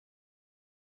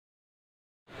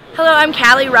Hello, I'm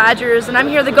Callie Rogers, and I'm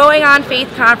here at the Going On Faith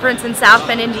Conference in South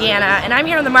Bend, Indiana, and I'm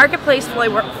here on the marketplace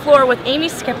floor with Amy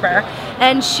Skipper,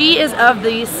 and she is of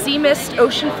the Sea Mist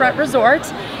Oceanfront Resort.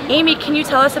 Amy, can you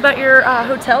tell us about your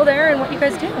hotel there and what you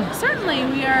guys do? Certainly,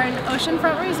 we are an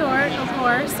oceanfront resort, of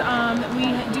course.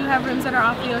 We do have rooms that are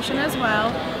off the ocean as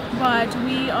well, but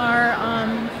we are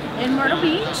in Myrtle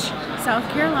Beach, South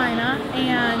Carolina,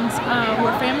 and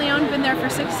we're family owned, been there for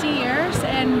 60 years,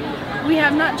 and we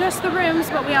have not just the rooms,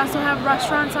 but we also have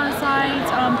restaurants on site,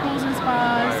 pools and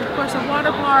spas, of course a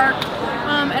water park,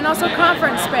 and also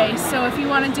conference space. So if you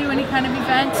want to do any kind of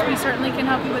event, we certainly can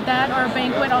help you with that, or a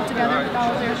banquet all together with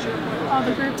all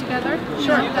the group together.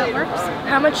 Sure. That works.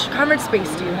 How much conference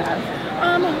space do you have?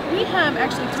 We have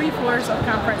actually 3 floors of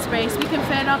conference space. We can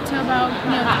fit up to about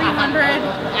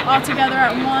 300 all together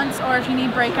at once, or if you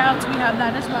need breakouts, we have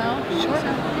that as well. Sure. So,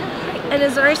 yeah. And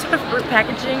is there any sort of group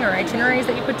packaging or itineraries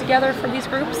that you put together for these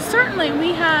groups? Certainly,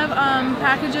 we have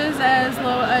packages as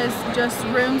low as just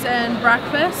rooms and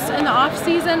breakfast. In the off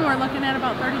season, we're looking at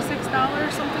about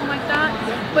 $36, something like that.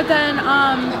 But then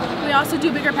we also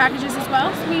do bigger packages as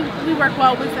well. So we work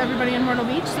well with everybody in Myrtle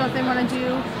Beach. So if they want to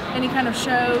do any kind of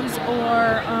shows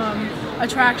or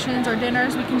attractions or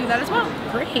dinners, we can do that as well.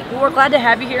 Great. Well, we're glad to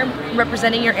have you here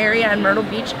representing your area in Myrtle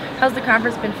Beach. How's the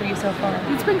conference been for you so far?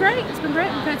 It's been great. It's been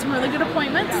great. We've had some really good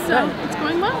appointments, so it's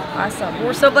going well. Awesome. Well,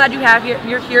 we're so glad you're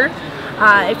here.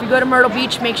 If you go to Myrtle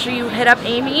Beach, make sure you hit up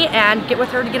Amy and get with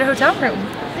her to get a hotel room.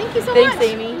 Thank you so much. Thanks,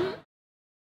 Amy.